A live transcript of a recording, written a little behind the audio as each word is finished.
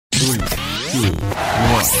2, 1.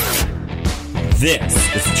 This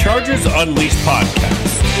is Chargers Unleashed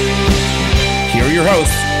podcast. Here are your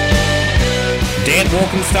hosts, Dan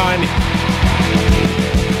Wolkenstein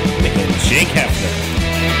and Jake Hefner.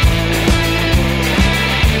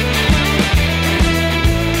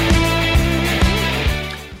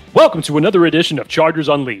 Welcome to another edition of Chargers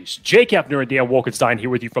Unleashed. Jake Hefner and Dan Wolkenstein here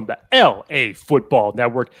with you from the LA Football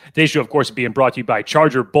Network. Today's show, of course, is being brought to you by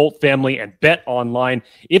Charger Bolt Family and Bet Online.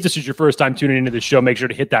 If this is your first time tuning into the show, make sure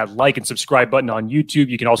to hit that like and subscribe button on YouTube.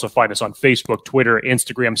 You can also find us on Facebook, Twitter,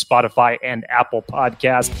 Instagram, Spotify, and Apple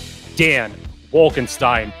Podcasts. Dan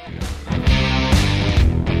Wolkenstein.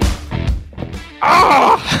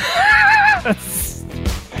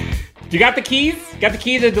 You got the keys? Got the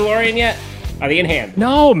keys to the DeLorean yet? Are they in hand?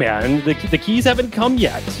 No, man. The keys haven't come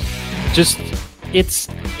yet. Just, it's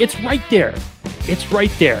right there. It's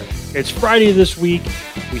right there. It's Friday this week.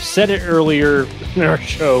 We said it earlier in our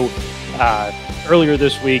show earlier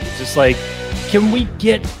this week. It's just like, can we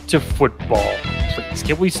get to football, please?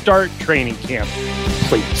 Can we start training camp,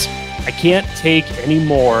 please? I can't take any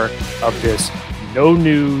more of this no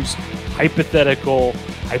news, hypothetical,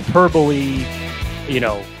 hyperbole,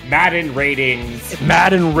 Madden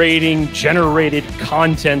rating generated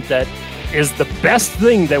content that is the best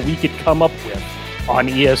thing that we could come up with on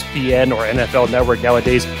ESPN or NFL Network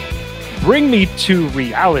nowadays. Bring me to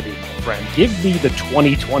reality, my friend. Give me the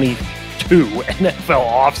 2022 NFL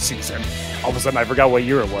offseason. All of a sudden, I forgot what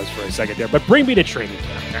year it was for a second there, but bring me to training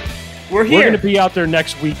camp. We're here. We're going to be out there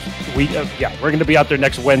next week. We're going to be out there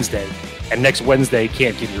next Wednesday, and next Wednesday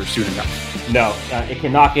can't get here soon enough. No, it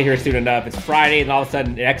cannot get here soon enough. It's Friday, and all of a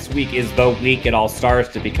sudden, next week is the week it all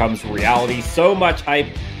starts. It becomes reality. So much hype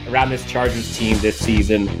around this Chargers team this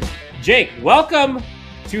season. Jake, welcome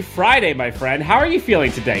to Friday, my friend. How are you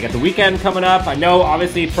feeling today? Got the weekend coming up. I know,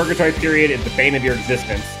 obviously, purgatory period is the bane of your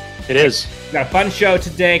existence. It is. Got a fun show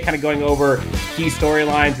today, kind of going over key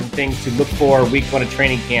storylines and things to look for week one of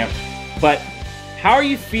training camp. But how are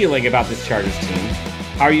you feeling about this Chargers team?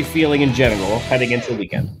 How are you feeling in general heading into the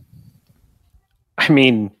weekend? I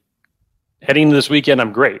mean, heading into this weekend,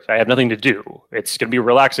 I'm great. I have nothing to do. It's going to be a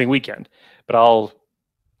relaxing weekend. But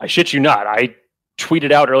I shit you not, I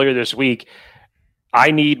tweeted out earlier this week,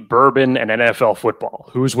 I need bourbon and NFL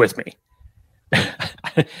football. Who's with me?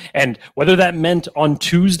 And whether that meant on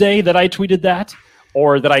Tuesday that I tweeted that,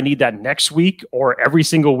 or that I need that next week, or every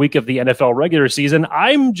single week of the NFL regular season,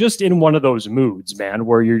 I'm just in one of those moods, man,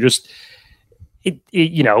 where you're just,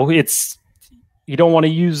 it's, you don't want to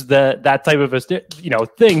use that type of a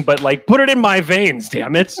thing, but like put it in my veins,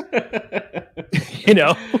 damn it.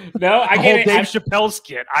 No, I get it. Dave Chappelle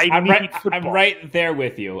skit. I'm right there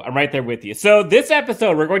with you. So this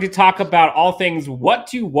episode, we're going to talk about all things what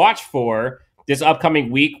to watch for this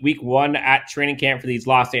upcoming week one at training camp for these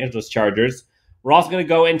Los Angeles Chargers. We're also going to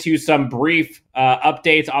go into some brief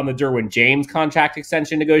updates on the Derwin James contract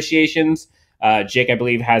extension negotiations. Jake, I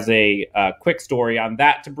believe, has a quick story on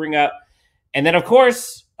that to bring up. And then, of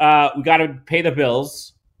course, we got to pay the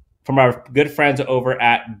bills from our good friends over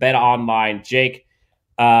at Bet Online. Jake,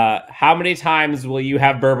 how many times will you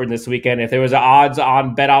have bourbon this weekend? If there was odds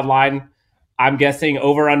on Bet Online, I'm guessing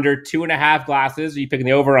over under 2.5 glasses. Are you picking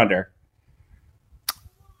the over under?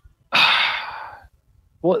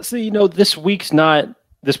 Well, see, this weekend's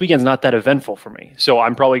not that eventful for me, so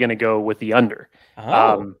I'm probably going to go with the under.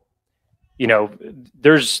 Oh.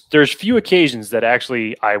 There's few occasions that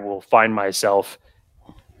actually I will find myself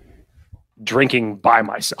drinking by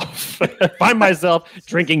myself.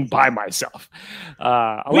 Drinking by myself.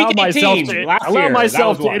 Allow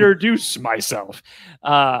myself to introduce myself.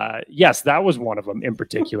 Yes, that was one of them in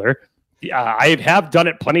particular. I have done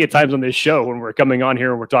it plenty of times on this show when we're coming on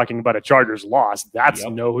here and we're talking about a Chargers loss. That's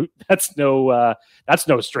no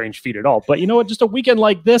strange feat at all. But you know what? Just a weekend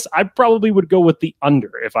like this, I probably would go with the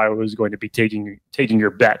under if I was going to be taking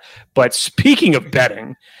your bet. But speaking of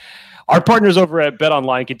betting, our partners over at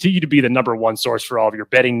BetOnline continue to be the number one source for all of your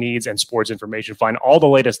betting needs and sports information. Find all the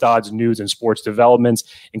latest odds, news, and sports developments,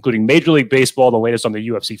 including Major League Baseball, the latest on the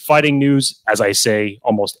UFC fighting news, as I say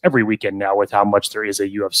almost every weekend now with how much there is a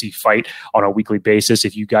UFC fight on a weekly basis.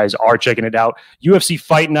 If you guys are checking it out, UFC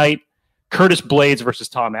Fight Night, Curtis Blades versus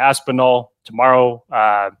Tom Aspinall. Tomorrow,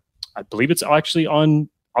 I believe it's actually on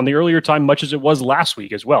the earlier time, much as it was last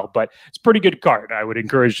week as well. But it's a pretty good card. I would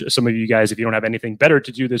encourage some of you guys, if you don't have anything better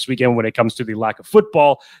to do this weekend when it comes to the lack of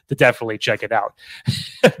football, to definitely check it out.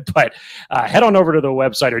 But head on over to the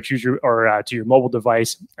website or to your mobile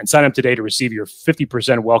device and sign up today to receive your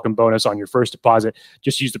 50% welcome bonus on your first deposit.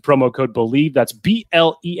 Just use the promo code BELIEVE, that's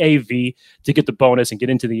BLEAV, to get the bonus and get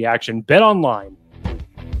into the action. Bet online.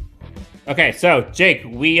 Okay, so Jake,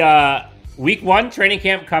 we Week 1 training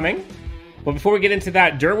camp coming. But before we get into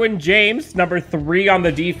that, Derwin James, number 3 on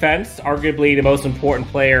the defense, arguably the most important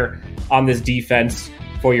player on this defense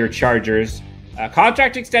for your Chargers.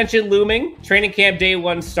 Contract extension looming, training camp day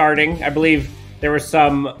 1 starting. I believe there were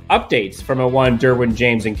some updates from a one Derwin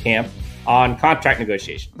James in camp on contract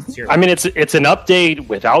negotiations. I mean, it's an update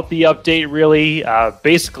without the update, really.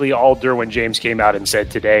 Basically, all Derwin James came out and said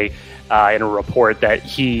today in a report that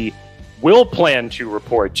he will plan to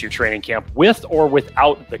report to training camp with or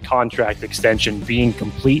without the contract extension being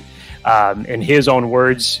complete. In his own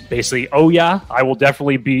words, basically, oh yeah, I will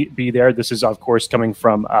definitely be there. This is, of course, coming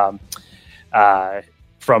from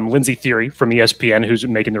Lindsey Theory from ESPN, who's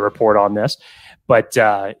making the report on this. But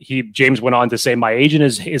James went on to say, my agent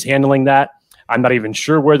is handling that. I'm not even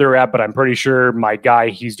sure where they're at, but I'm pretty sure my guy,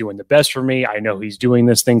 he's doing the best for me. I know he's doing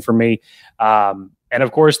this thing for me. And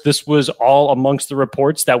of course, this was all amongst the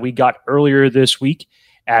reports that we got earlier this week.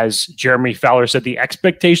 As Jeremy Fowler said, the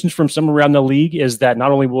expectations from some around the league is that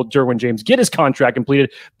not only will Derwin James get his contract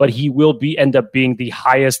completed, but he will end up being the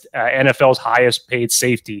highest NFL's highest paid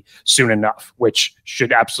safety soon enough, which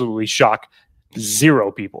should absolutely shock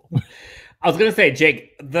 0 people. I was going to say,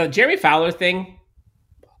 Jake, the Jeremy Fowler thing,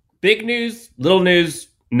 big news, little news,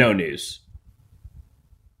 no news.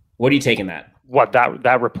 What are you taking that? What,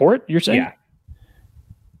 that report you're saying? Yeah.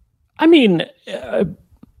 I mean,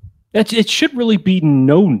 it should really be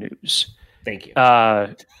no news. Thank you.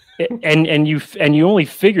 And you only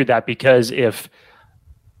figure that because if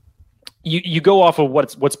you go off of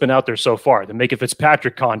what's been out there so far, the Micah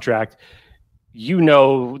Fitzpatrick contract, you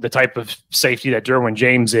know the type of safety that Derwin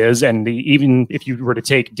James is, and even if you were to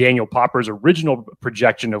take Daniel Popper's original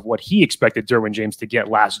projection of what he expected Derwin James to get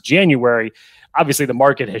last January, obviously the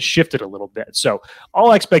market has shifted a little bit. So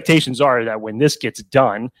all expectations are that when this gets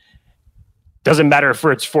done, doesn't matter if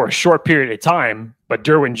it's for a short period of time, but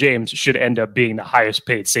Derwin James should end up being the highest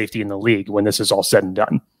paid safety in the league when this is all said and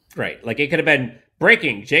done. Right. Like it could have been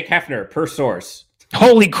breaking Jake Hefner per source.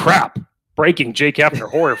 Holy crap. Breaking Jake Hefner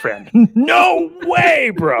horror fan. No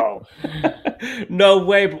way, bro. No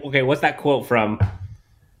way. Okay, what's that quote from?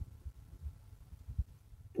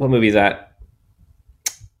 What movie is that?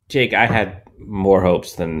 Jake, I had more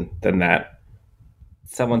hopes than that.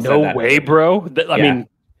 Someone said that. No way, bro. I mean,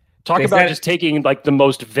 talk about just taking like the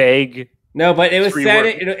most vague. No, but it was said.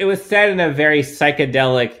 It was said in a very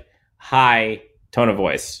psychedelic, high tone of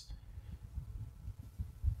voice.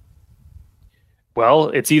 Well,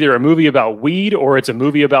 it's either a movie about weed or it's a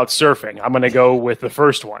movie about surfing. I'm going to go with the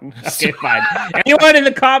first one. Okay, fine. Anyone in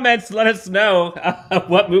the comments, let us know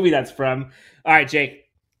what movie that's from. All right, Jake.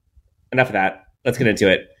 Enough of that. Let's get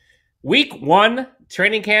into it. Week 1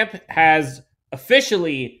 training camp is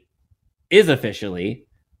officially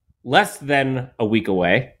less than a week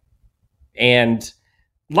away, and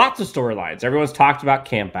lots of storylines. Everyone's talked about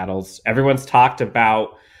camp battles. Everyone's talked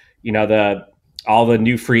about, all the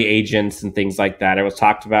new free agents and things like that. Everyone's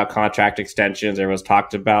talked about contract extensions. Everyone's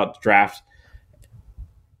talked about draft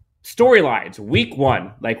storylines. Week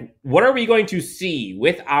 1, like what are we going to see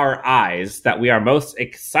with our eyes that we are most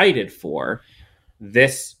excited for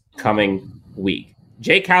this coming week?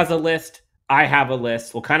 Jake has a list. I have a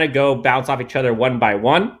list. We'll kind of go bounce off each other one by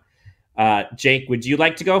one. Jake, would you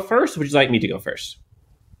like to go first? Or would you like me to go first?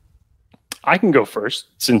 I can go first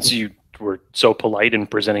since you were so polite in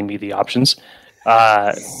presenting me the options.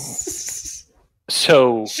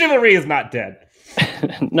 So chivalry is not dead.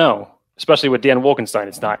 No, especially with Dan Wolkenstein,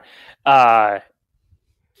 it's not.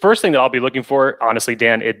 First thing that I'll be looking for, honestly,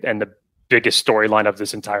 Dan, and the biggest storyline of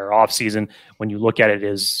this entire offseason, when you look at it,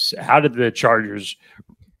 is how did the Chargers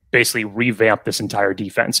basically revamp this entire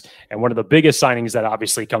defense? And one of the biggest signings that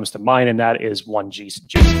obviously comes to mind in that is one J.C.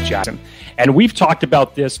 Jackson. And we've talked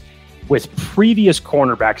about this with previous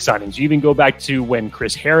cornerback signings. You even go back to when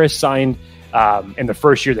Chris Harris signed in the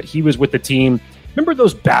first year that he was with the team. Remember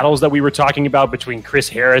those battles that we were talking about between Chris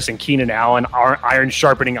Harris and Keenan Allen, iron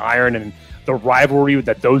sharpening iron, and the rivalry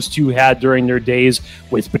that those two had during their days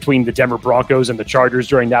between the Denver Broncos and the Chargers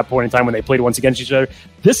during that point in time when they played once against each other?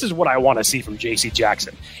 This is what I want to see from J.C.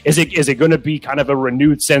 Jackson. Is it going to be kind of a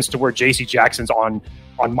renewed sense to where J.C. Jackson's on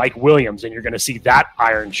Mike Williams and you're going to see that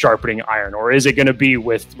iron sharpening iron? Or is it going to be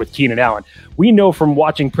with Keenan Allen? We know from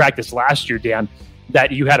watching practice last year, Dan,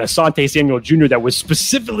 that you had Asante Samuel Jr. that was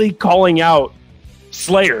specifically calling out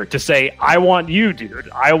Slayer to say, I want you, dude.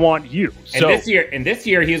 I want you. And this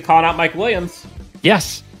year, he was calling out Mike Williams.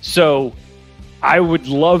 Yes. So I would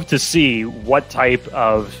love to see what type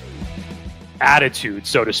of attitude,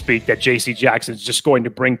 so to speak, that J.C. Jackson is just going to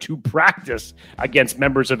bring to practice against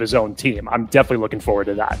members of his own team. I'm definitely looking forward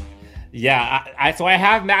to that. Yeah, so I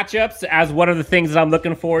have matchups as one of the things that I'm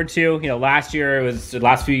looking forward to. You know, last few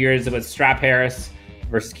years it was Strap Harris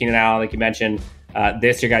versus Keenan Allen, like you mentioned.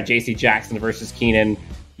 This year got J.C. Jackson versus Keenan.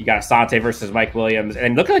 You got Asante versus Mike Williams,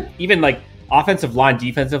 and look at even like offensive line,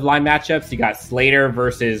 defensive line matchups. You got Slater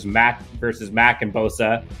versus Mac and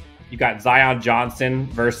Bosa. You got Zion Johnson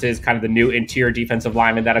versus kind of the new interior defensive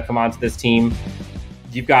lineman that have come onto this team.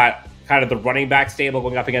 You've got kind of the running back stable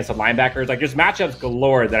going up against the linebackers. Like there's matchups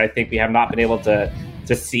galore that I think we have not been able to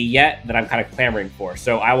see yet that I'm kind of clamoring for.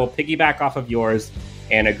 So I will piggyback off of yours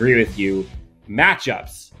and agree with you.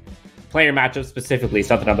 Matchups, player matchups specifically,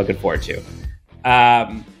 something I'm looking forward to.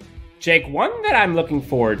 Jake, one that I'm looking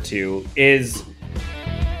forward to is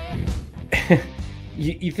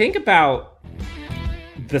you think about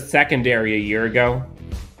the secondary a year ago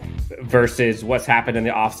versus what's happened in the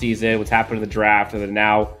offseason, what's happened in the draft, and then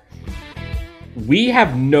now. We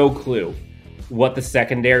have no clue what the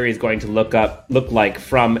secondary is going to look like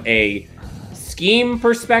from a scheme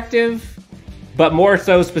perspective, but more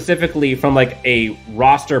so specifically from like a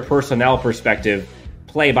roster personnel perspective,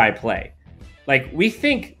 play by play. Like we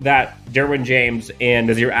think that Derwin James and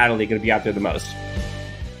Nazir Adderley are going to be out there the most.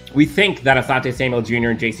 We think that Asante Samuel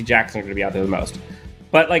Jr. and J.C. Jackson are going to be out there the most.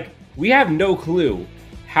 But like we have no clue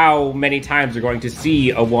how many times we're going to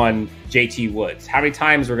see a one J.T. Woods, how many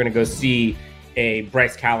times we're going to go see a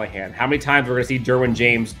Bryce Callahan, how many times we're going to see Derwin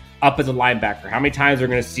James up as a linebacker, how many times we're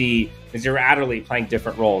going to see Nazir Adderley playing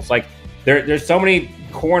different roles. Like there's so many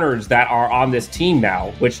corners that are on this team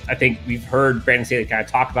now, which I think we've heard Brandon Staley kind of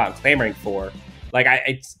talk about and clamoring for. Like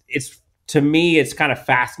it's to me, it's kind of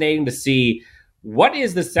fascinating to see what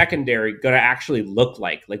is the secondary going to actually look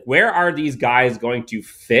like? Like where are these guys going to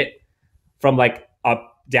fit from like a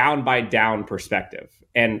down by down perspective?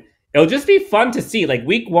 And it'll just be fun to see. Like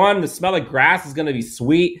week one, the smell of grass is going to be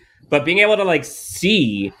sweet, but being able to like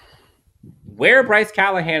see where Bryce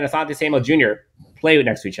Callahan and Asante Samuel Jr. play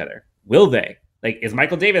next to each other. Will they? Like, is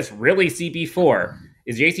Michael Davis really CB4?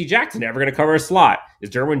 Is J.C. Jackson ever going to cover a slot? Is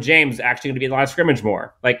Derwin James actually going to be in the line of scrimmage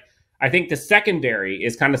more? Like, I think the secondary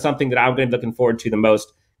is kind of something that I'm going to be looking forward to the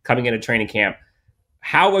most coming into training camp.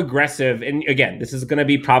 How aggressive, and again, this is going to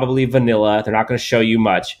be probably vanilla. They're not going to show you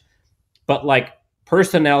much, but like,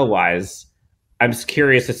 personnel-wise, I'm just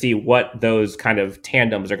curious to see what those kind of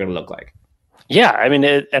tandems are going to look like. Yeah, I mean,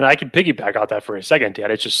 and I can piggyback on that for a second, Dan.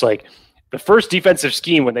 It's just like the first defensive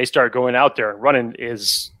scheme when they start going out there and running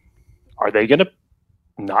is, are they going to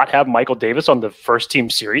not have Michael Davis on the first team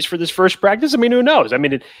series for this first practice? I mean, who knows? I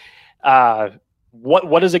mean,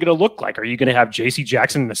 what is it going to look like? Are you going to have J.C.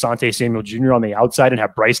 Jackson and Asante Samuel Jr. on the outside and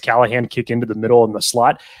have Bryce Callahan kick into the middle in the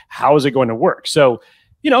slot? How is it going to work? So,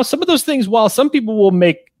 you know, some of those things, while some people will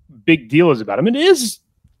make big deals about them, it is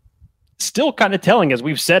still kind of telling, as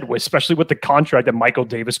we've said, especially with the contract that Michael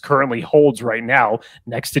Davis currently holds right now,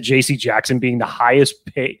 next to J.C. Jackson being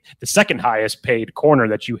the second highest paid corner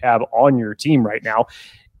that you have on your team right now.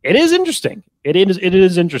 It is interesting. It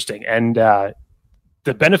is interesting. And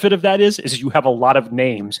the benefit of that is you have a lot of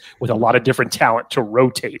names with a lot of different talent to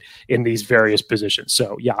rotate in these various positions.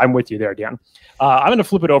 So, yeah, I'm with you there, Dan. I'm going to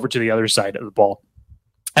flip it over to the other side of the ball.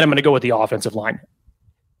 And I'm going to go with the offensive line.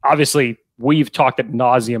 Obviously, we've talked ad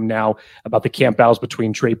nauseum now about the camp battles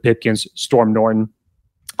between Trey Pipkins, Storm Norton.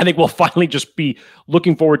 I think we'll finally just be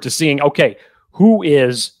looking forward to seeing, okay, who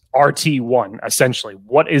is RT1, essentially?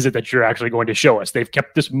 What is it that you're actually going to show us? They've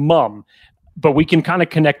kept this mum, but we can kind of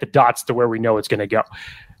connect the dots to where we know it's going to go.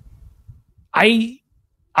 I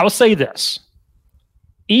will say this.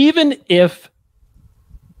 Even if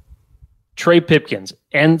Trey Pipkins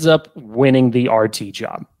ends up winning the RT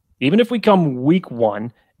job, even if we come week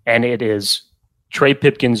one and it is Trey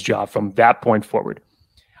Pipkins' job from that point forward,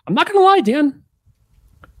 I'm not going to lie, Dan.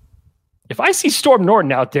 If I see Storm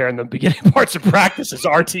Norton out there in the beginning parts of practice as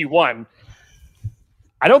RT1,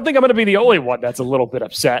 I don't think I'm going to be the only one that's a little bit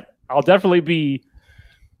upset. I'll definitely be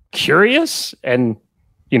curious and,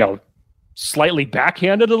 you know, slightly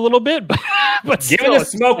backhanded a little bit, but given the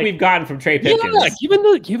smoke we've gotten from Trey Pipkins,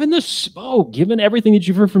 given the smoke, given everything that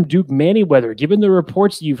you've heard from Duke Manyweather, given the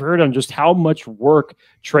reports that you've heard on just how much work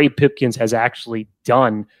Trey Pipkins has actually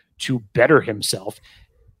done to better himself,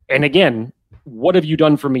 and again, what have you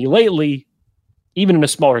done for me lately? Even in a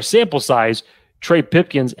smaller sample size, Trey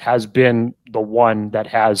Pipkins has been the one that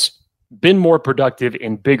has been more productive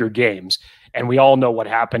in bigger games, and we all know what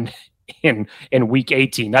happened in week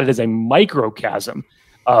 18. That is a microcosm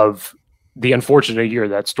of the unfortunate year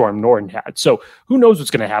that Storm Norton had. So who knows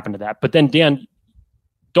what's going to happen to that? But then, Dan,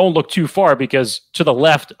 don't look too far, because to the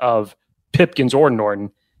left of Pipkins or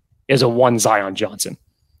Norton is a one Zion Johnson.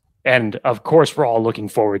 And of course, we're all looking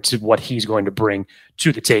forward to what he's going to bring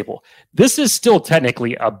to the table. This is still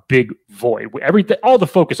technically a big void. All the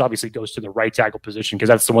focus obviously goes to the right tackle position because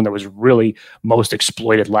that's the one that was really most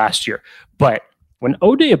exploited last year. But when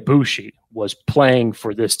Ode Ibushi was playing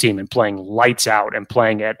for this team and playing lights out and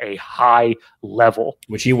playing at a high level,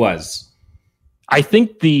 which he was, I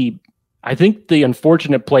think the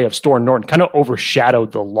unfortunate play of Storm Norton kind of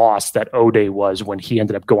overshadowed the loss that Ode was when he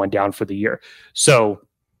ended up going down for the year. So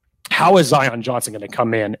how is Zion Johnson going to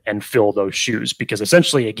come in and fill those shoes? Because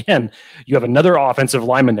essentially, again, you have another offensive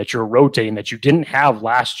lineman that you're rotating that you didn't have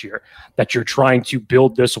last year, that you're trying to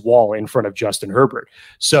build this wall in front of Justin Herbert.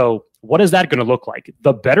 So what is that going to look like?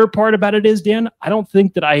 The better part about it is, Dan, I don't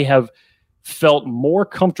think that I have felt more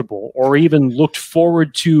comfortable or even looked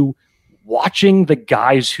forward to watching the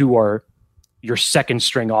guys who are your second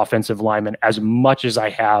string offensive linemen as much as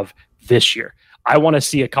I have this year. I want to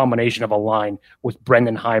see a combination of a line with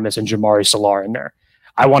Brendan Hymas and Jamari Salar in there.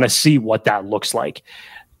 I want to see what that looks like.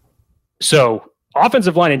 So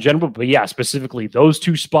offensive line in general, but yeah, specifically those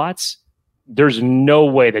two spots, there's no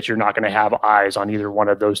way that you're not going to have eyes on either one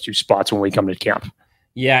of those two spots when we come to camp.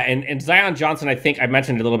 Yeah, and Zion Johnson, I think I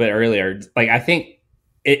mentioned it a little bit earlier. Like, I think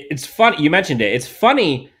it's funny. You mentioned it. It's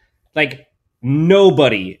funny. Like,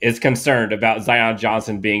 nobody is concerned about Zion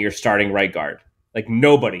Johnson being your starting right guard. Like,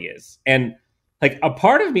 nobody is. And like, a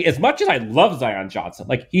part of me, as much as I love Zion Johnson,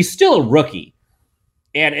 like, he's still a rookie.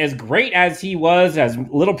 And as great as he was, as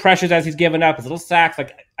little pressures as he's given up, as little sacks,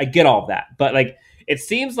 like, I get all of that. But like, it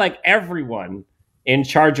seems like everyone in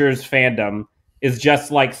Chargers fandom is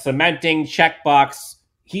just like cementing checkbox.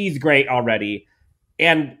 He's great already.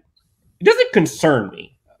 And it doesn't concern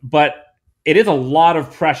me, but it is a lot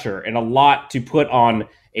of pressure and a lot to put on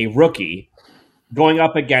a rookie going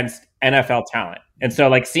up against NFL talent. And so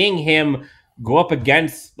like seeing him go up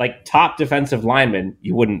against like top defensive linemen,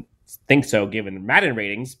 you wouldn't think so given the Madden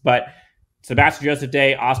ratings, but Sebastian Joseph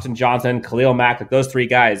Day, Austin Johnson, Khalil Mack, like those three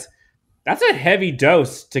guys, that's a heavy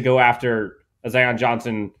dose to go after a Zion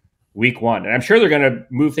Johnson week one. And I'm sure they're going to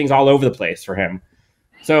move things all over the place for him.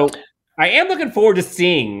 So I am looking forward to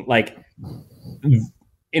seeing, like,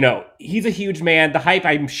 you know, he's a huge man. The hype,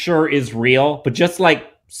 I'm sure, is real, but just like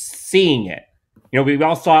seeing it, you know, we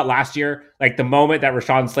all saw it last year, like the moment that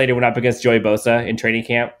Rashawn Slater went up against Joey Bosa in training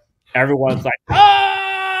camp, everyone's like,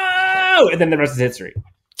 oh, and then the rest is history.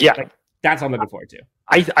 Yeah. Like, that's what I'm looking forward to.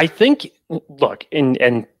 I think, look,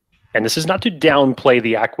 and this is not to downplay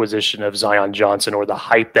the acquisition of Zion Johnson or the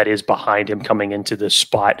hype that is behind him coming into this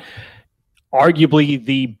spot. Arguably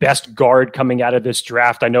the best guard coming out of this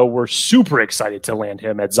draft. I know we're super excited to land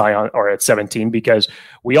him at Zion or at 17 because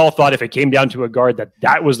we all thought if it came down to a guard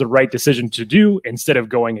that was the right decision to do instead of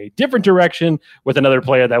going a different direction with another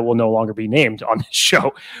player that will no longer be named on this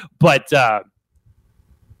show. But I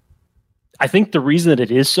think the reason that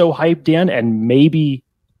it is so hyped, Dan, and maybe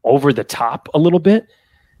over the top a little bit,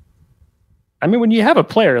 I mean, when you have a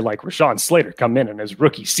player like Rashawn Slater come in his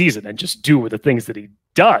rookie season and just do the things that he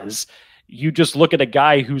does, you just look at a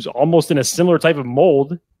guy who's almost in a similar type of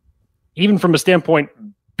mold, even from a standpoint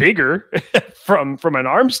bigger from an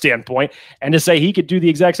arm standpoint, and to say he could do the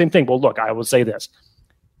exact same thing. Well, look, I will say this.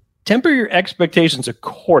 Temper your expectations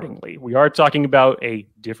accordingly. We are talking about a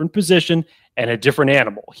different position and a different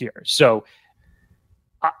animal here. So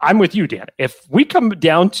I'm with you, Dan. If we come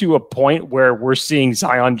down to a point where we're seeing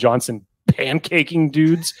Zion Johnson pancaking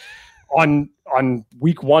dudes on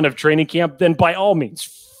week one of training camp, then by all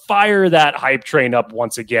means, fire that hype train up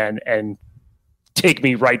once again and take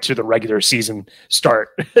me right to the regular season start.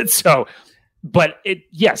 So, but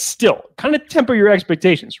still kind of temper your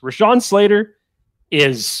expectations. Rashawn Slater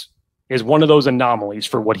is one of those anomalies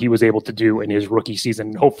for what he was able to do in his rookie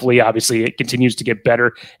season. Hopefully, obviously, it continues to get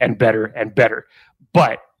better and better and better.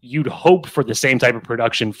 But you'd hope for the same type of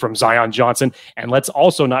production from Zion Johnson. And let's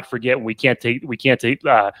also not forget, we can't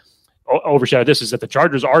overshadow this, is that the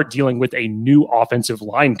Chargers are dealing with a new offensive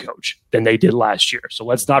line coach than they did last year. So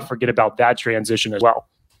let's not forget about that transition as well.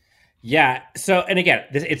 Yeah. So, and again,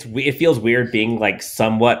 it feels weird being like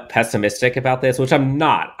somewhat pessimistic about this, which I'm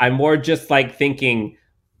not. I'm more just like thinking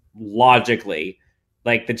logically,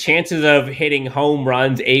 like the chances of hitting home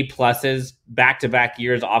runs, A+s back-to-back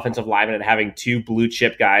years, offensive lineman, and having two blue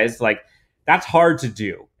chip guys, like that's hard to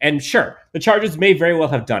do. And sure, the Chargers may very well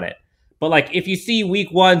have done it. But like, if you see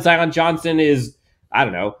week one, Zion Johnson is, I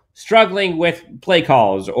don't know, struggling with play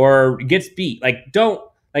calls or gets beat,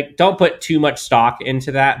 don't put too much stock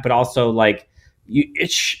into that. But also, like,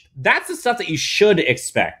 that's the stuff that you should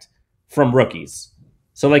expect from rookies.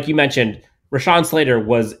 So, like you mentioned, Rashawn Slater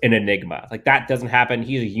was an enigma. Like, that doesn't happen.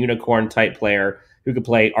 He's a unicorn type player. who could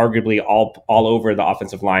play arguably all over the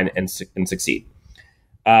offensive line and succeed.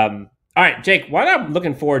 All right, Jake, what I'm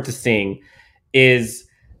looking forward to seeing is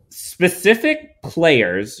specific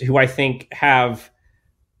players who I think have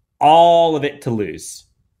all of it to lose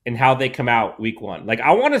and how they come out week one. Like,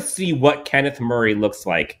 I want to see what Kenneth Murray looks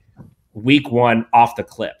like week one off the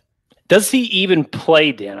clip. Does he even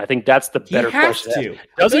play, Dan? I think that's the better question.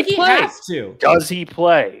 Does he play? He has to. Does he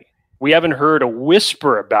play? We haven't heard a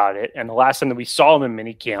whisper about it. And the last time that we saw him in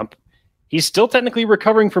minicamp, he's still technically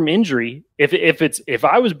recovering from injury. If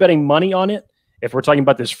I was betting money on it, if we're talking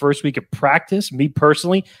about this first week of practice, me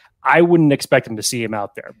personally, I wouldn't expect him to see him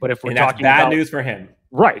out there. But if we're talking bad news for him,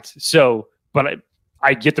 right? So, but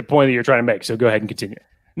I get the point that you're trying to make. So go ahead and continue.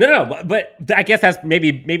 No, but I guess that's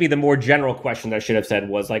maybe the more general question that I should have said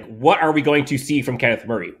was like, what are we going to see from Kenneth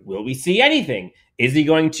Murray? Will we see anything? Is he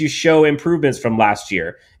going to show improvements from last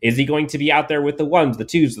year? Is he going to be out there with the ones, the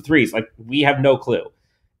twos, the threes? Like, we have no clue.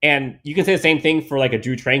 And you can say the same thing for like a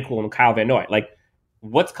Drew Tranquill and Kyle Van Noy. Like,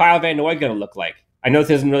 what's Kyle Van Noy going to look like? I know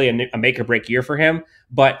this isn't really a make or break year for him,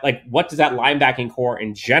 but like, what does that linebacking core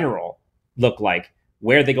in general look like?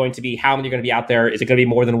 Where are they going to be? How many are going to be out there? Is it going to be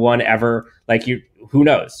more than one ever? Like, who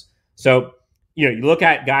knows? So, you look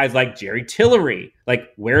at guys like Jerry Tillery. Like,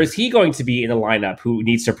 where is he going to be in the lineup? Who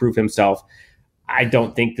needs to prove himself? I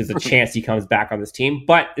don't think there's a chance he comes back on this team,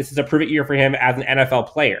 but this is a prove it year for him as an NFL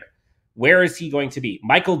player. Where is he going to be?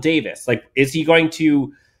 Michael Davis. Like, is he going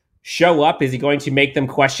to show up? Is he going to make them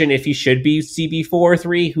question if he should be CB4 or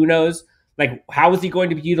 3? Who knows? Like, how is he going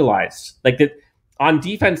to be utilized? Like, on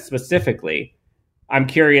defense specifically, I'm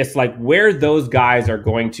curious, like, where those guys are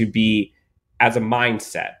going to be as a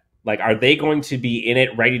mindset. Like, are they going to be in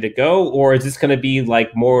it ready to go? Or is this going to be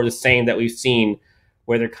like more of the same that we've seen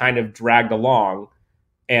where they're kind of dragged along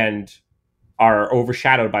and are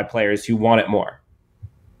overshadowed by players who want it more?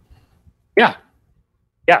 Yeah.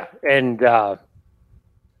 And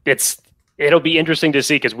it'll be interesting to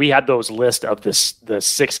see, because we had those list of the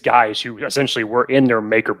 6 guys who essentially were in their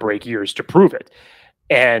make or break years to prove it.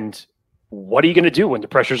 And what are you going to do when the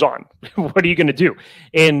pressure's on? What are you going to do?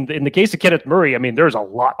 And in the case of Kenneth Murray, I mean, there's a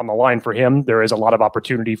lot on the line for him. There is a lot of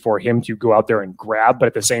opportunity for him to go out there and grab, but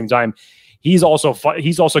at the same time, he's also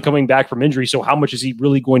coming back from injury. So how much is he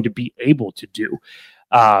really going to be able to do?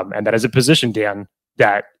 And that is a position, Dan,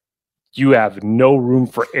 that you have no room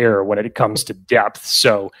for error when it comes to depth.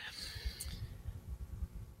 So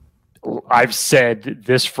I've said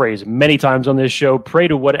this phrase many times on this show: pray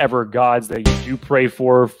to whatever gods that you do pray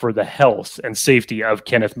for the health and safety of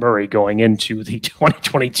Kenneth Murray going into the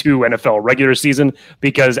 2022 NFL regular season,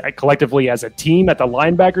 because collectively as a team at the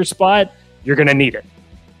linebacker spot, you're going to need it.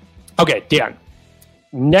 Okay, Dan,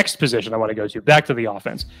 next position I want to go to, back to the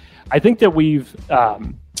offense. I think that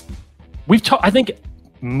I think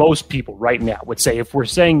most people right now would say, if we're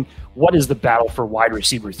saying what is the battle for wide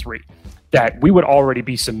receiver 3, that we would already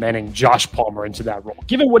be cementing Josh Palmer into that role.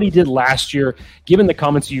 Given what he did last year, given the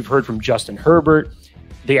comments you've heard from Justin Herbert,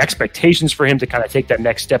 the expectations for him to kind of take that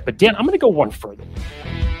next step. But Dan, I'm going to go one further.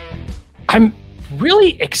 I'm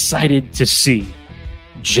really excited to see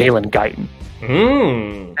Jalen Guyton.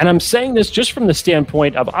 And I'm saying this just from the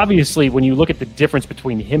standpoint of, obviously, when you look at the difference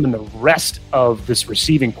between him and the rest of this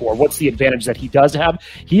receiving core, what's the advantage that he does have?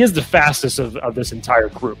 He is the fastest of this entire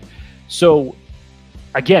group. So,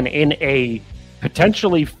 again, in a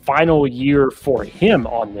potentially final year for him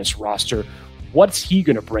on this roster, what's he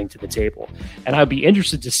going to bring to the table? And I'd be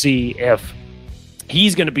interested to see if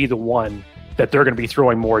he's going to be the one that they're going to be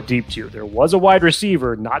throwing more deep to. There was a wide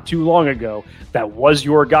receiver not too long ago that was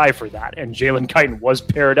your guy for that, and Jalen Guyton was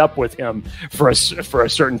paired up with him for a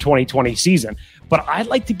certain 2020 season. But I'd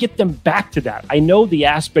like to get them back to that. I know the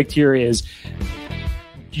aspect here is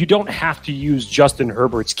you don't have to use Justin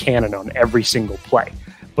Herbert's cannon on every single play.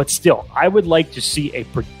 But still, I would like to see a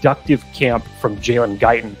productive camp from Jalen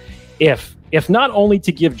Guyton, if not only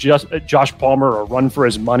to give Josh Palmer a run for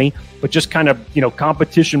his money, but just kind of,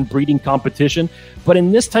 competition breeding competition. But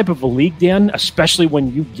in this type of a league, Dan, especially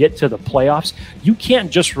when you get to the playoffs, you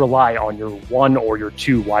can't just rely on your 1 or your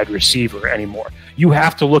 2 wide receiver anymore. You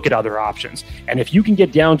have to look at other options. And if you can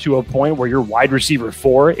get down to a point where your wide receiver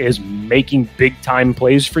 4 is making big time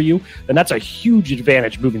plays for you, then that's a huge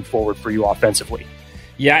advantage moving forward for you offensively.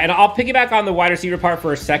 Yeah, and I'll piggyback on the wide receiver part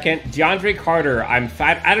for a second. DeAndre Carter, I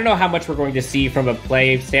don't know how much we're going to see from a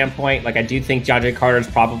play standpoint. Like, I do think DeAndre Carter is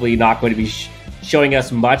probably not going to be showing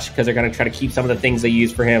us much, because they're going to try to keep some of the things they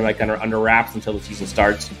use for him like under wraps until the season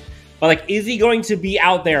starts. But like, is he going to be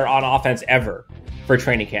out there on offense ever for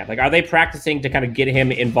training camp? Like, are they practicing to kind of get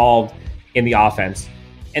him involved in the offense?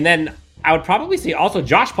 And then I would probably say also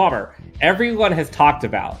Josh Palmer. everyone has talked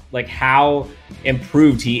about like how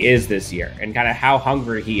improved he is this year and kind of how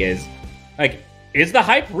hungry he is. Like, is the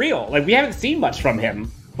hype real? Like, we haven't seen much from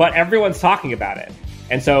him, but everyone's talking about it.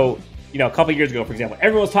 And so, you know, a couple years ago, for example,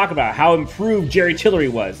 everyone was talking about how improved Jerry Tillery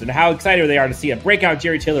was and how excited they are to see a breakout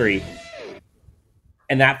Jerry Tillery.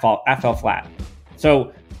 And that fell flat.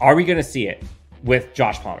 So are we going to see it with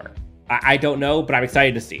Josh Palmer? I don't know, but I'm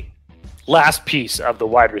excited to see. Last piece of the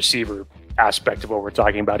wide receiver aspect of what we're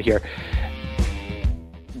talking about here.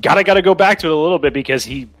 Gotta go back to it a little bit because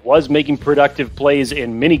he was making productive plays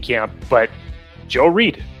in minicamp, but Joe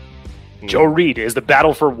Reed. Joe Reed, is the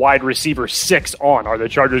battle for wide receiver 6 on? Are the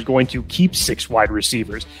Chargers going to keep 6 wide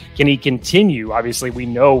receivers? Can he continue? Obviously, we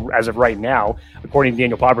know as of right now, according to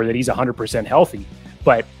Daniel Popper, that he's 100% healthy.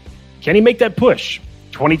 But can he make that push?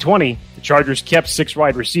 2020, the Chargers kept 6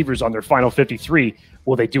 wide receivers on their final 53.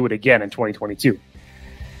 Will they do it again in 2022?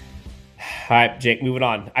 All right, Jake, moving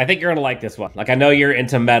on. I think you're going to like this one. Like, I know you're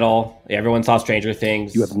into metal. Everyone saw Stranger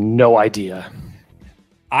Things. You have no idea.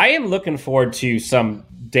 I am looking forward to some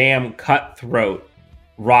damn cutthroat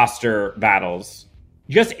roster battles,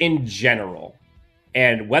 just in general.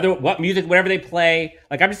 And what music, whatever they play,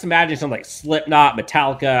 like, I'm just imagining something like Slipknot,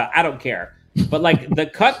 Metallica, I don't care. But like the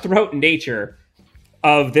cutthroat nature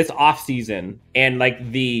of this offseason and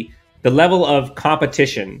like the level of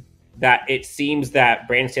competition that it seems that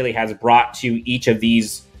Brandon Staley has brought to each of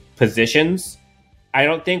these positions, I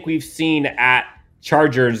don't think we've seen at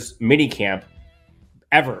Chargers minicamp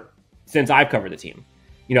ever since I've covered the team.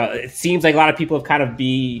 You know, it seems like a lot of people have kind of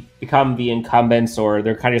become the incumbents, or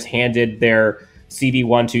they're kind of just handed their CB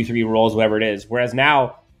 1, 2, 3 roles, whatever it is. Whereas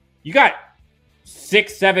now you got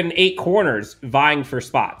 6, 7, 8 corners vying for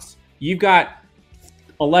spots. You've got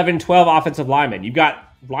 11, 12 offensive linemen. You've got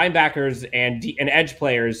linebackers and edge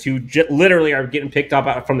players who literally are getting picked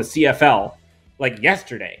up from the CFL like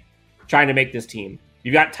yesterday, trying to make this team.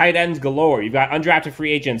 You've got tight ends galore. You've got undrafted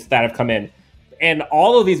free agents that have come in. And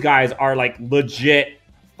all of these guys are like legit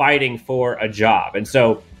fighting for a job. And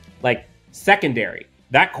so, like, secondary,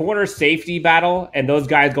 that corner safety battle and those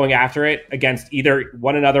guys going after it against either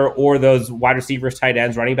one another or those wide receivers, tight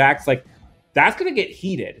ends, running backs, like, that's going to get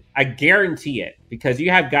heated. I guarantee it, because you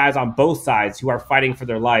have guys on both sides who are fighting for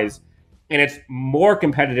their lives, and it's more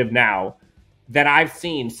competitive now than I've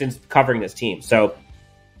seen since covering this team. So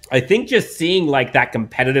I think just seeing like that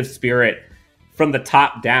competitive spirit from the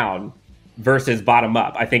top down versus bottom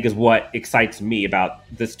up, I think is what excites me about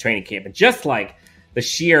this training camp. And just like the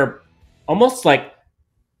sheer, almost like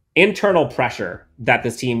internal pressure that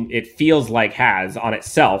this team, it feels like, has on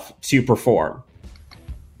itself to perform.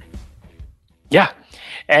 Yeah.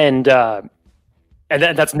 And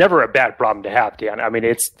that's never a bad problem to have, Dan. I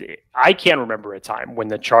mean, I can't remember a time when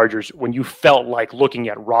the Chargers, when you felt like, looking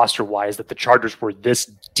at roster wise, that the Chargers were this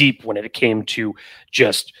deep when it came to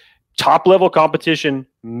just top level competition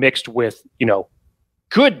mixed with, you know,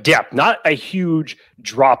 good depth, not a huge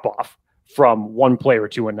drop off from one player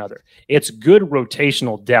to another. It's good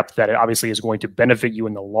rotational depth that obviously is going to benefit you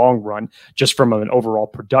in the long run, just from an overall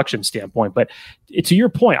production standpoint. But to your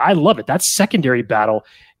point, I love it. That secondary battle,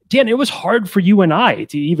 Dan, it was hard for you and I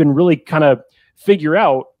to even really kind of figure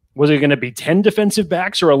out, was it going to be 10 defensive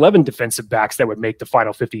backs or 11 defensive backs that would make the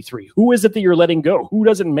final 53? Who is it that you're letting go? Who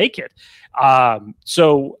doesn't make it?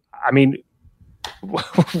 So, I mean,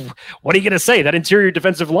 what are you going to say? That interior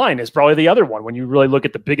defensive line is probably the other one. When you really look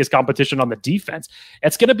at the biggest competition on the defense,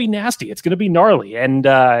 it's going to be nasty. It's going to be gnarly. And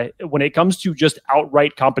when it comes to just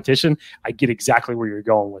outright competition, I get exactly where you're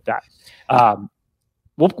going with that.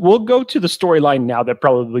 We'll go to the storyline now that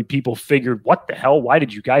probably people figured, what the hell? Why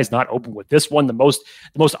did you guys not open with this one? The most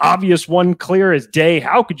obvious one, clear as day.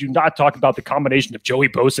 How could you not talk about the combination of Joey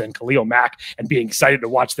Bosa and Khalil Mack and being excited to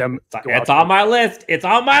watch them? It's on my list. It's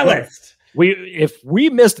on my list. If we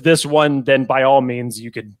missed this one, then by all means,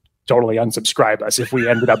 you could totally unsubscribe us if we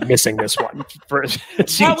ended up missing this one. But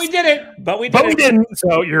we didn't. But we didn't.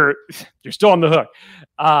 So you're still on the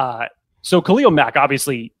hook. So Khalil Mack,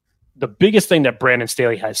 obviously, the biggest thing that Brandon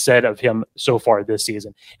Staley has said of him so far this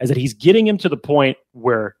season is that he's getting him to the point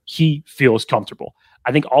where he feels comfortable.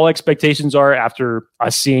 I think all expectations are, after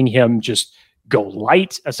us seeing him just go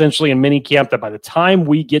light essentially in minicamp, that by the time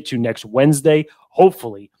we get to next Wednesday,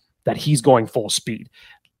 hopefully, that he's going full speed.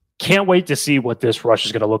 Can't wait to see what this rush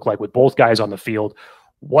is going to look like with both guys on the field,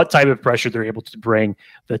 what type of pressure they're able to bring,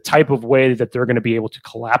 the type of way that they're going to be able to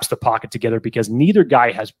collapse the pocket together, because neither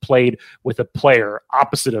guy has played with a player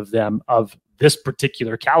opposite of them of this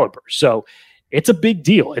particular caliber. So it's a big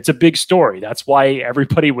deal. It's a big story. That's why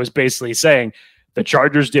everybody was basically saying the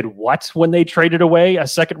Chargers did what when they traded away a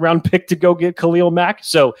second round pick to go get Khalil Mack.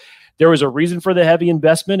 So there was a reason for the heavy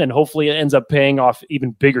investment, and hopefully it ends up paying off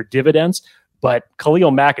even bigger dividends. But Khalil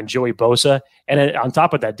Mack and Joey Bosa, and on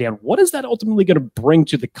top of that, Dan, what is that ultimately going to bring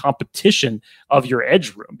to the competition of your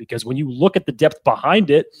edge room? Because when you look at the depth behind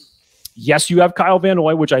it, yes, you have Kyle Van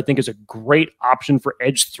Noy, which I think is a great option for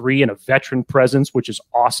edge 3 and a veteran presence, which is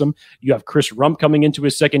awesome. You have Chris Rump coming into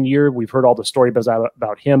his second year. We've heard all the story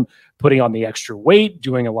about him putting on the extra weight,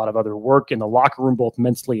 doing a lot of other work in the locker room, both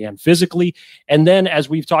mentally and physically. And then, as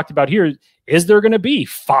we've talked about here, is there going to be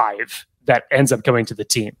 5 that ends up coming to the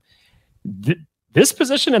team? This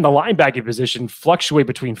position and the linebacking position fluctuate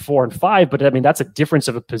between 4 and 5, but I mean, that's a difference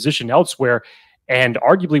of a position elsewhere, and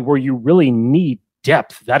arguably where you really need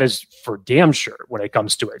depth. That is for damn sure when it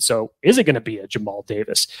comes to it. So is it going to be a Jamal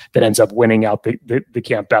Davis that ends up winning out the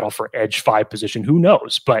camp battle for edge 5 position? Who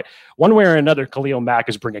knows? But one way or another, Khalil Mack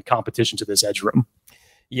is bringing competition to this edge room.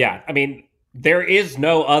 Yeah, I mean, there is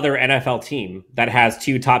no other NFL team that has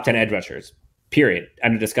 2 top 10 edge rushers. Period.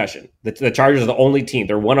 End of discussion. The Chargers are the only team.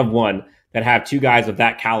 They're one of one that have 2 guys of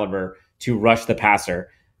that caliber to rush the passer.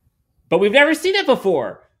 But we've never seen it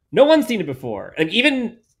before. No one's seen it before. And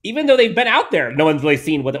even though they've been out there, no one's really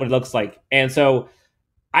seen what it looks like. And so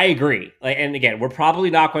I agree. And again, we're probably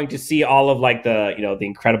not going to see all of like the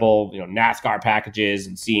incredible, NASCAR packages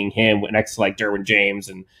and seeing him next to like Derwin James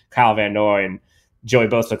and Kyle Van Noy and Joey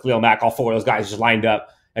Bosa, Khalil Mack, all 4 of those guys just lined up.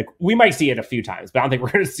 Like, we might see it a few times, but I don't think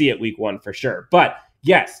we're going to see it week 1 for sure. But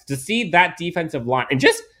yes, to see that defensive line and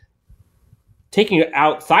just taking it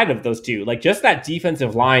outside of those 2, like just that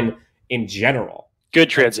defensive line in general. Good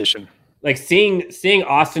transition. Like seeing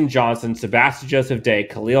Austin Johnson, Sebastian Joseph Day,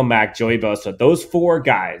 Khalil Mack, Joey Bosa, those 4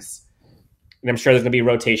 guys, and I'm sure there's going to be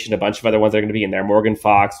rotation, a bunch of other ones that are going to be in there. Morgan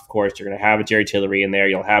Fox, of course, you're going to have a Jerry Tillery in there.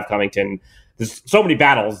 You'll have Covington. There's so many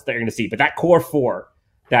battles that you're going to see, but that core 4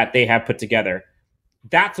 that they have put together,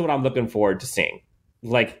 that's what I'm looking forward to seeing.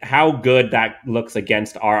 Like how good that looks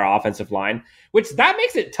against our offensive line, which that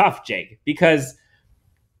makes it tough, Jake, because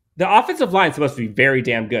the offensive line is supposed to be very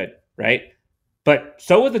damn good, right? But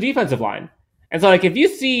so is the defensive line. And so like if you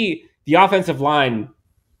see the offensive line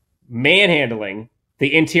manhandling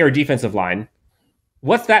the interior defensive line,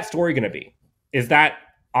 what's that story going to be? Is that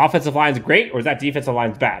offensive line's great or is that defensive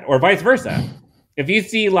line's bad? Or vice versa? If you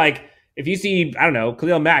see, I don't know,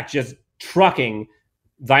 Khalil Mack just trucking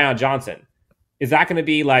Zion Johnson, is that going to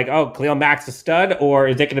be like, oh, Khalil Mack's a stud? Or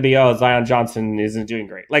is it going to be, oh, Zion Johnson isn't doing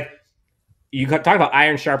great? Like, you talk about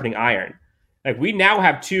iron sharpening iron. Like, we now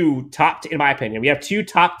have 2 in my opinion, we have 2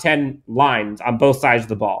 top 10 lines on both sides of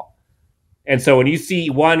the ball. And so when you see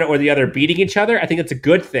one or the other beating each other, I think it's a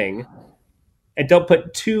good thing. And don't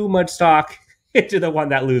put too much stock into the one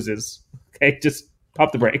that loses. Okay, just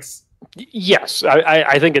pump the brakes. Yes,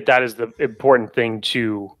 I think that is the important thing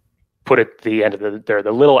to put at the end of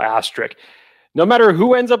the little asterisk. No matter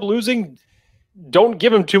who ends up losing, don't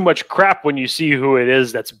give them too much crap when you see who it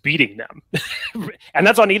is that's beating them. And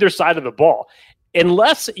that's on either side of the ball.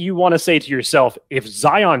 Unless you want to say to yourself, if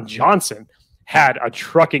Zion Johnson had a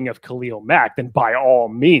trucking of Khalil Mack, then by all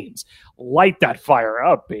means, light that fire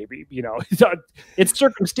up, baby. It's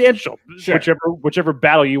circumstantial, sure. whichever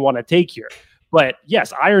battle you want to take here. But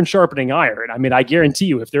yes, iron sharpening iron. I mean, I guarantee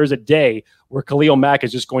you, if there's a day where Khalil Mack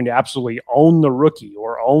is just going to absolutely own the rookie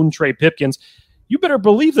or own Trey Pipkins, you better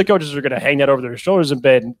believe the coaches are going to hang that over their shoulders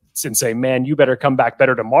and say, man, you better come back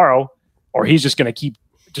better tomorrow, or he's just going to keep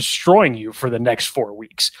destroying you for the next 4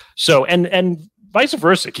 weeks. So, and vice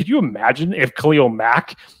versa. Could you imagine if Khalil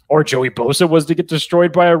Mack or Joey Bosa was to get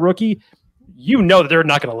destroyed by a rookie? You know that they're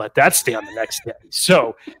not going to let that stand the next day.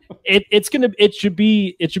 So it should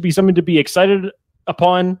be something to be excited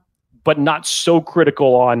upon, but not so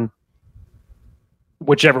critical on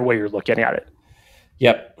whichever way you're looking at it.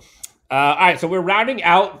 Yep. All right, so we're rounding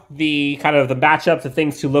out the kind of the matchups, the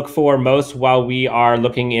things to look for most while we are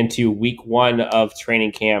looking into week 1 of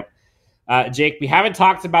training camp. Jake, we haven't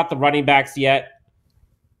talked about the running backs yet.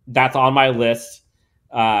 That's on my list.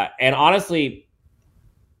 And honestly,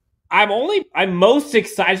 I'm most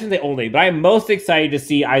excited to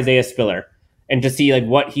see Isaiah Spiller and to see like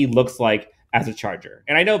what he looks like as a Charger.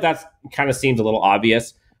 And I know that's kind of seems a little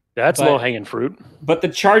obvious. That's low-hanging fruit. But the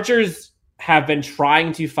Chargers have been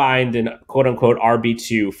trying to find an quote-unquote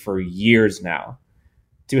RB2 for years now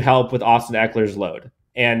to help with Austin Eckler's load.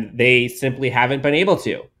 And they simply haven't been able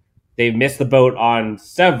to. They've missed the boat on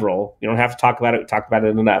several. You don't have to talk about it. We talked about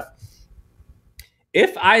it enough.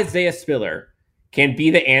 If Isaiah Spiller can be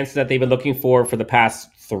the answer that they've been looking for the past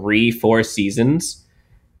 3-4 seasons,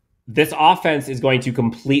 this offense is going to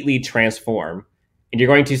completely transform. And you're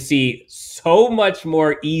going to see so much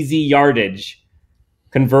more easy yardage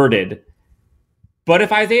converted. But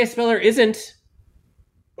if Isaiah Spiller isn't,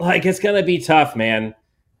 Like, it's going to be tough, man.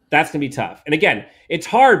 That's going to be tough. And again, it's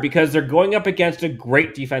hard because they're going up against a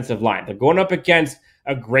great defensive line. They're going up against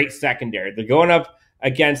a great secondary. They're going up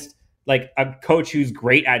against like a coach who's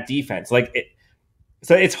great at defense.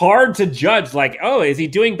 So it's hard to judge like, oh, is he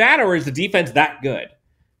doing bad or is the defense that good?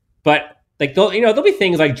 But like, there'll be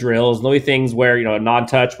things like drills. There'll be things where, a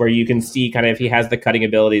non-touch where you can see kind of if he has the cutting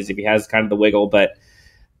abilities, if he has kind of the wiggle. But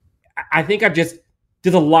I think there's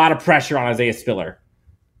a lot of pressure on Isaiah Spiller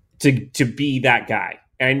to be that guy.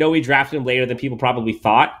 And I know we drafted him later than people probably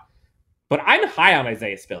thought, but I'm high on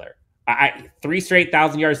Isaiah Spiller. 3 straight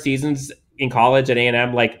 1,000-yard seasons in college at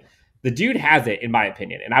A&M. Like, the dude has it, in my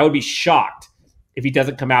opinion. And I would be shocked if he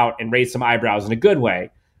doesn't come out and raise some eyebrows in a good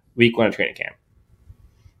way week 1 of training camp.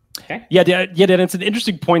 Okay. Yeah, Dan, it's an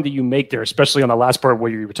interesting point that you make there, especially on the last part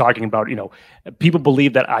where you were talking about, people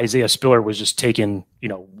believe that Isaiah Spiller was just taken,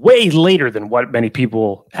 way later than what many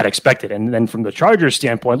people had expected. And then from the Chargers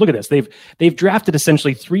standpoint, look at this. They've drafted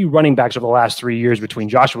essentially 3 running backs over the last 3 years between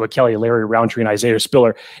Joshua Kelly, Larry Roundtree, and Isaiah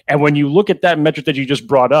Spiller. And when you look at that metric that you just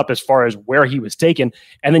brought up as far as where he was taken,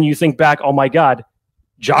 and then you think back, oh my God,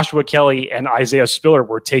 Joshua Kelly and Isaiah Spiller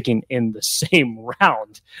were taken in the same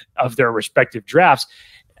round of their respective drafts.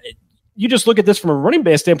 You just look at this from a running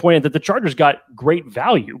back standpoint that the Chargers got great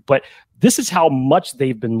value, but this is how much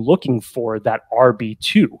they've been looking for that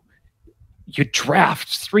RB2. You draft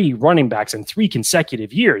 3 running backs in 3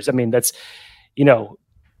 consecutive years. I mean, that's, you're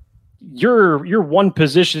one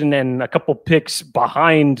position and a couple picks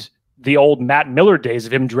behind the old Matt Miller days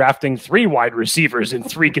of him drafting 3 wide receivers in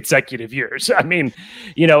 3 consecutive years. I mean,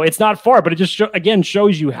 it's not far, but it just again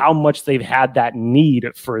shows you how much they've had that need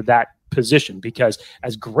for that position, because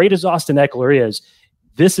as great as Austin Ekeler is,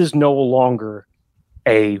 this is no longer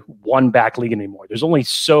a one-back league anymore. There's only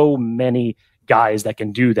so many guys that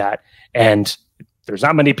can do that, and there's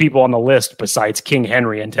not many people on the list besides King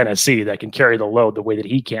Henry in Tennessee that can carry the load the way that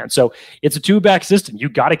he can. So it's a 2-back system. You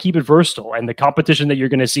got to keep it versatile, and the competition that you're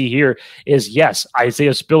going to see here is, yes,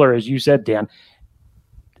 Isaiah Spiller, as you said, Dan.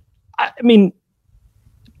 I mean,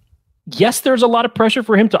 yes, there's a lot of pressure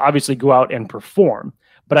for him to obviously go out and perform,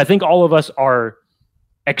 but I think all of us are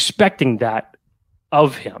expecting that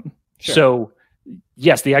of him. Sure. So,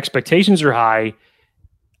 yes, the expectations are high.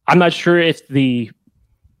 I'm not sure if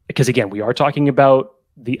because again, we are talking about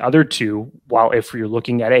the other 2, while if you're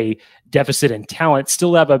looking at a deficit in talent,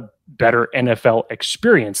 still have a better NFL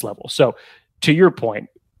experience level. So, to your point,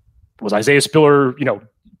 was Isaiah Spiller,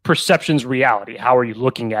 perception's reality? How are you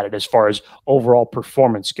looking at it as far as overall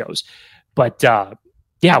performance goes? But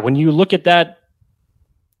when you look at that,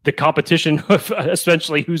 the competition of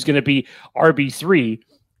essentially who's going to be RB3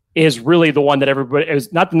 is really the one that everybody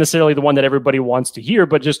is not necessarily the one that everybody wants to hear,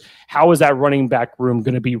 but just how is that running back room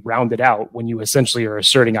going to be rounded out when you essentially are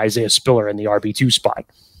asserting Isaiah Spiller in the RB2 spot?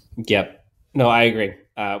 Yep. No, I agree.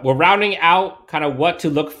 We're rounding out kind of what to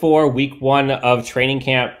look for week 1 of training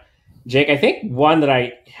camp. Jake, I think one that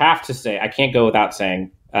I have to say, I can't go without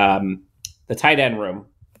saying, the tight end room,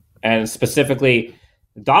 and specifically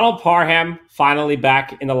Donald Parham finally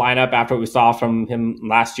back in the lineup after what we saw from him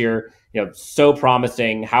last year. So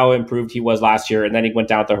promising how improved he was last year. And then he went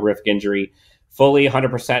down with a horrific injury. Fully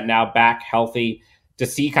 100% now, back healthy, to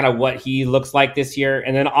see kind of what he looks like this year.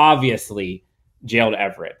 And then obviously Gerald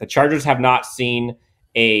Everett. The Chargers have not seen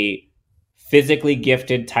a physically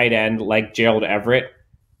gifted tight end like Gerald Everett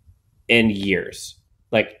in years.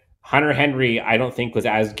 Like Hunter Henry, I don't think was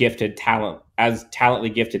as talently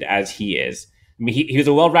gifted as he is. I mean, he was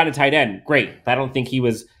a well-rounded tight end. Great. But I don't think he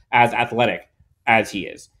was as athletic as he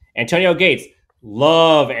is. Antonio Gates,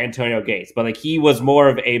 love Antonio Gates, but like he was more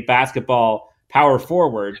of a basketball power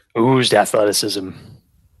forward. Oozed athleticism.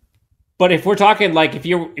 But if we're talking like if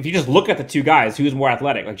you just look at the 2 guys, who's more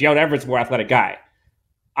athletic? Like Gerald Everett's a more athletic guy.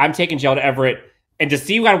 I'm taking Gerald Everett, and to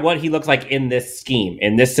see what he looks like in this scheme,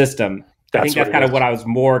 in this system, I think that's kind of what I was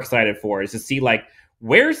more excited for, is to see like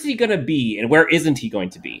where is he going to be and where isn't he going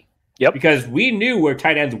to be. Yep. Because we knew where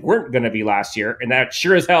tight ends weren't going to be last year, and that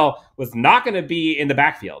sure as hell was not going to be in the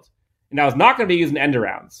backfield. And that was not going to be using end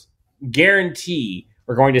arounds. Guarantee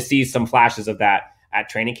we're going to see some flashes of that at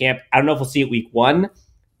training camp. I don't know if we'll see it week 1,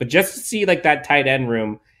 but just to see like that tight end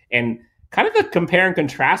room and kind of the compare and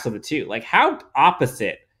contrast of the 2. Like how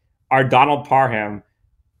opposite are Donald Parham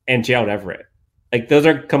and Gerald Everett? Like those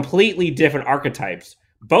are completely different archetypes,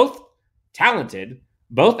 both talented,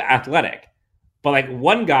 both athletic. But like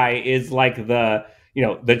one guy is like the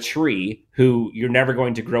tree who you're never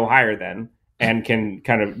going to grow higher than and can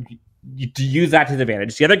kind of use that to his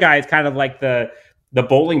advantage. The other guy is kind of like the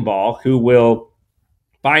bowling ball who will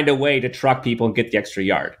find a way to truck people and get the extra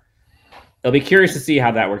yard. I'll be curious to see how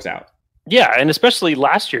that works out. Yeah, and especially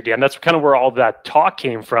last year, Dan, that's kind of where all that talk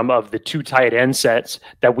came from of the 2 tight end sets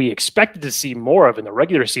that we expected to see more of in the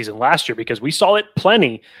regular season last year, because we saw it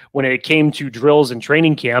plenty when it came to drills and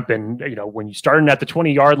training camp. And, when you started at the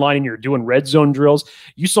 20-yard line and you're doing red zone drills,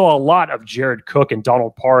 you saw a lot of Jared Cook and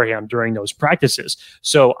Donald Parham during those practices.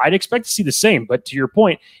 So I'd expect to see the same. But to your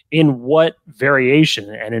point, in what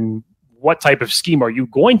variation and in what type of scheme are you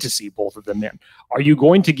going to see both of them in? Are you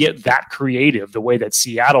going to get that creative the way that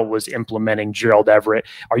Seattle was implementing Gerald Everett?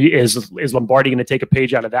 Is Lombardi going to take a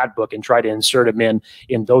page out of that book and try to insert him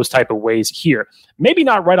in those type of ways here? Maybe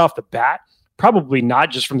not right off the bat. Probably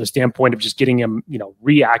not just from the standpoint of just getting him,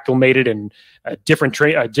 reacclimated in a different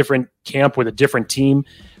camp with a different team.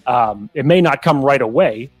 It may not come right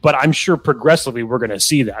away, but I'm sure progressively we're going to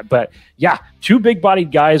see that. But yeah, 2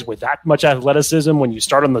 big-bodied guys with that much athleticism when you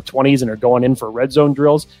start on the 20s and are going in for red zone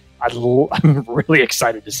drills, I'm really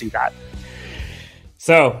excited to see that.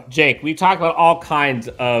 So, Jake, we talked about all kinds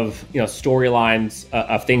of storylines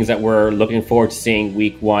of things that we're looking forward to seeing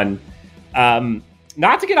week 1.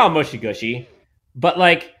 Not to get all mushy-gushy, but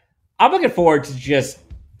I'm looking forward to just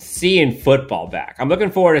seeing football back. I'm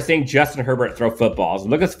looking forward to seeing Justin Herbert throw footballs. I'm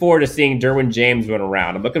looking forward to seeing Derwin James run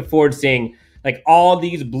around. I'm looking forward to seeing all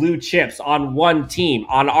these blue chips on one team,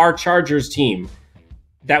 on our Chargers team,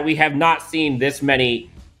 that we have not seen this many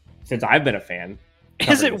since I've been a fan.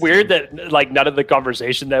 Is it weird that none of the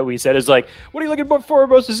conversation that we said is what are you looking for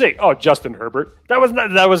most to see? Oh, Justin Herbert. That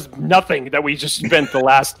was nothing that we just spent the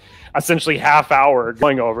last essentially half hour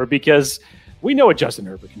going over, because we know what Justin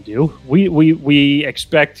Herbert can do. We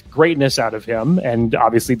expect greatness out of him, and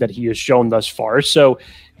obviously that he has shown thus far. So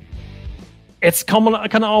it's kind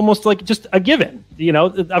of almost like just a given.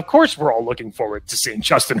 Of course we're all looking forward to seeing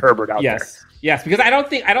Justin Herbert out there. Yes, because I don't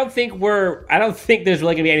think there's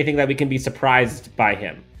really gonna be anything that we can be surprised by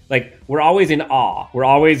him. We're always in awe. We're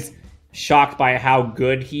always shocked by how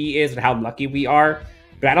good he is and how lucky we are.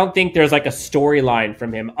 But I don't think there's a storyline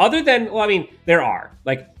from him other than, there are.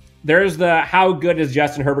 There's the how good is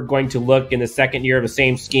Justin Herbert going to look in the second year of the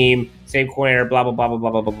same scheme, same coordinator, blah, blah, blah, blah,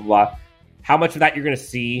 blah, blah, blah, blah. How much of that you're going to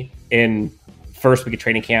see in first week of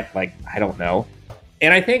training camp, I don't know.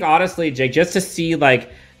 And I think, honestly, Jake, just to see,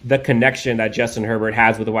 the connection that Justin Herbert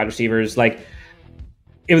has with the wide receivers,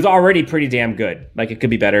 it was already pretty damn good. It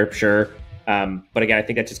could be better, sure. But again, I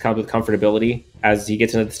think that just comes with comfortability as he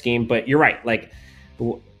gets into the scheme. But you're right.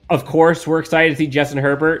 Of course, we're excited to see Justin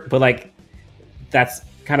Herbert, but that's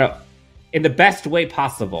kind of in the best way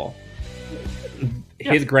possible.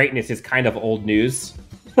 His greatness is kind of old news.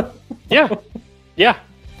 Yeah.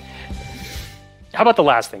 How about the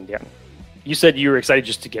last thing, Dan? You said you were excited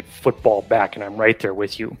just to get football back, and I'm right there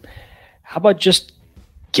with you. How about just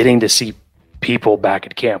getting to see people back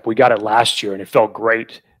at camp? We got it last year, and it felt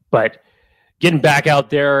great. But getting back out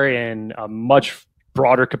there in a much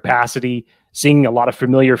broader capacity, seeing a lot of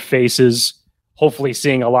familiar faces, hopefully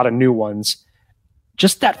seeing a lot of new ones,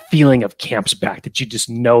 just that feeling of camp's back, that you just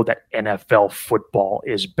know that NFL football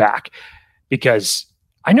is back. Because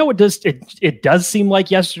I know it does seem like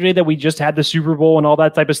yesterday that we just had the Super Bowl and all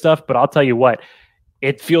that type of stuff, but I'll tell you what,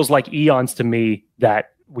 it feels like eons to me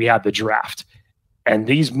that we had the draft. And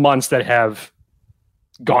these months that have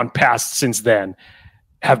gone past since then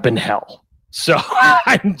have been hell. So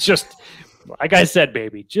I'm just, like I said,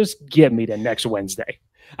 baby, just get me to next Wednesday.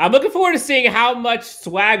 I'm looking forward to seeing how much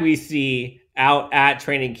swag we see out at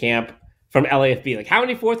training camp from LAFB. How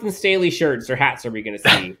many 4th and Staley shirts or hats are we going to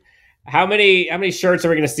see? How many shirts are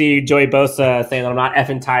we going to see Joey Bosa saying that I'm not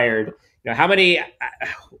effing tired? How many?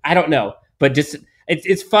 I don't know. But just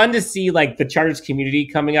it's fun to see the Chargers community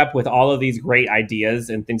coming up with all of these great ideas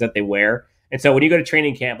and things that they wear. And so when you go to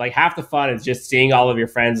training camp, half the fun is just seeing all of your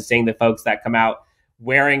friends and seeing the folks that come out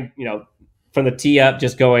wearing, from the tee up,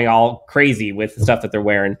 just going all crazy with the stuff that they're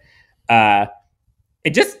wearing. I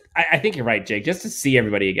think you're right, Jake, just to see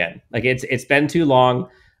everybody again. It's been too long.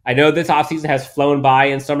 I know this offseason has flown by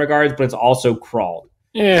in some regards, but it's also crawled.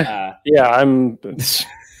 Yeah, I'm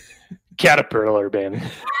Caterpillar, man.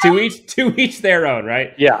 to each their own,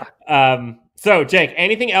 right? Yeah. So, Jake,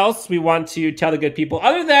 anything else we want to tell the good people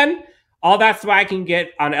other than all that swag can get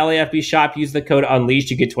on LAFB shop? Use the code Unleashed.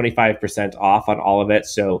 You get 25% off on all of it.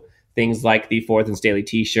 So things like the 4th and Staley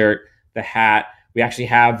t-shirt, the hat. We actually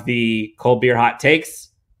have the Cold Beer Hot Takes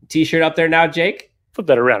t-shirt up there now, Jake. Flip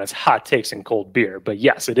that around. It's hot takes and cold beer, but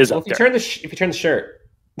yes, it is up there. If you turn the shirt.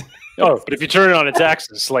 Oh, but if you turn it on its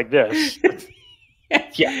axis like this.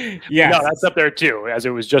 Yeah. No, that's up there too, as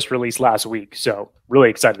it was just released last week. So really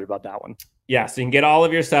excited about that one. Yeah, so you can get all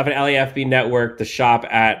of your stuff at LAFB Network, the shop,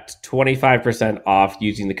 at 25% off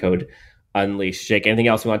using the code Unleashed. Jake, anything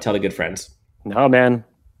else you want to tell the good friends? No, man.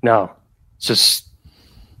 No. Just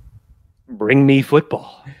bring me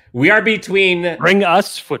football. We are between. Bring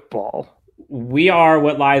us football. We are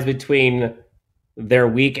what lies between their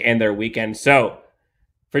week and their weekend. So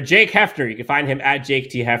for Jake Hefner, you can find him at Jake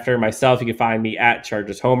T. Hefner. Myself, you can find me at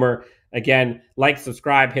Chargers Homer. Again, like,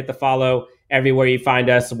 subscribe, hit the follow everywhere you find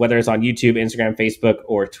us, whether it's on YouTube, Instagram, Facebook,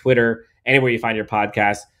 or Twitter, anywhere you find your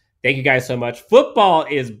podcast. Thank you guys so much. Football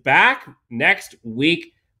is back next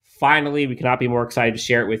week. Finally, we cannot be more excited to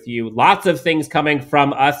share it with you. Lots of things coming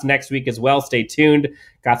from us next week as well. Stay tuned.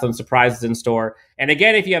 Got some surprises in store. And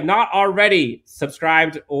again, if you have not already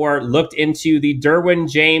subscribed or looked into the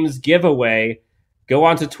Derwin James giveaway, go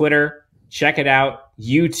onto Twitter, check it out.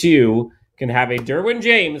 You too can have a Derwin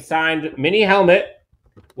James signed mini helmet.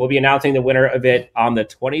 We'll be announcing the winner of it on the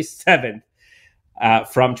 27th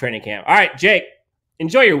from training camp. All right, Jake,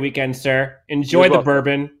 enjoy your weekend, sir. Enjoy the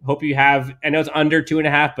bourbon. Hope you have, I know it's under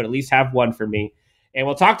 2.5, but at least have one for me. And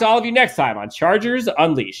we'll talk to all of you next time on Chargers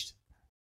Unleashed.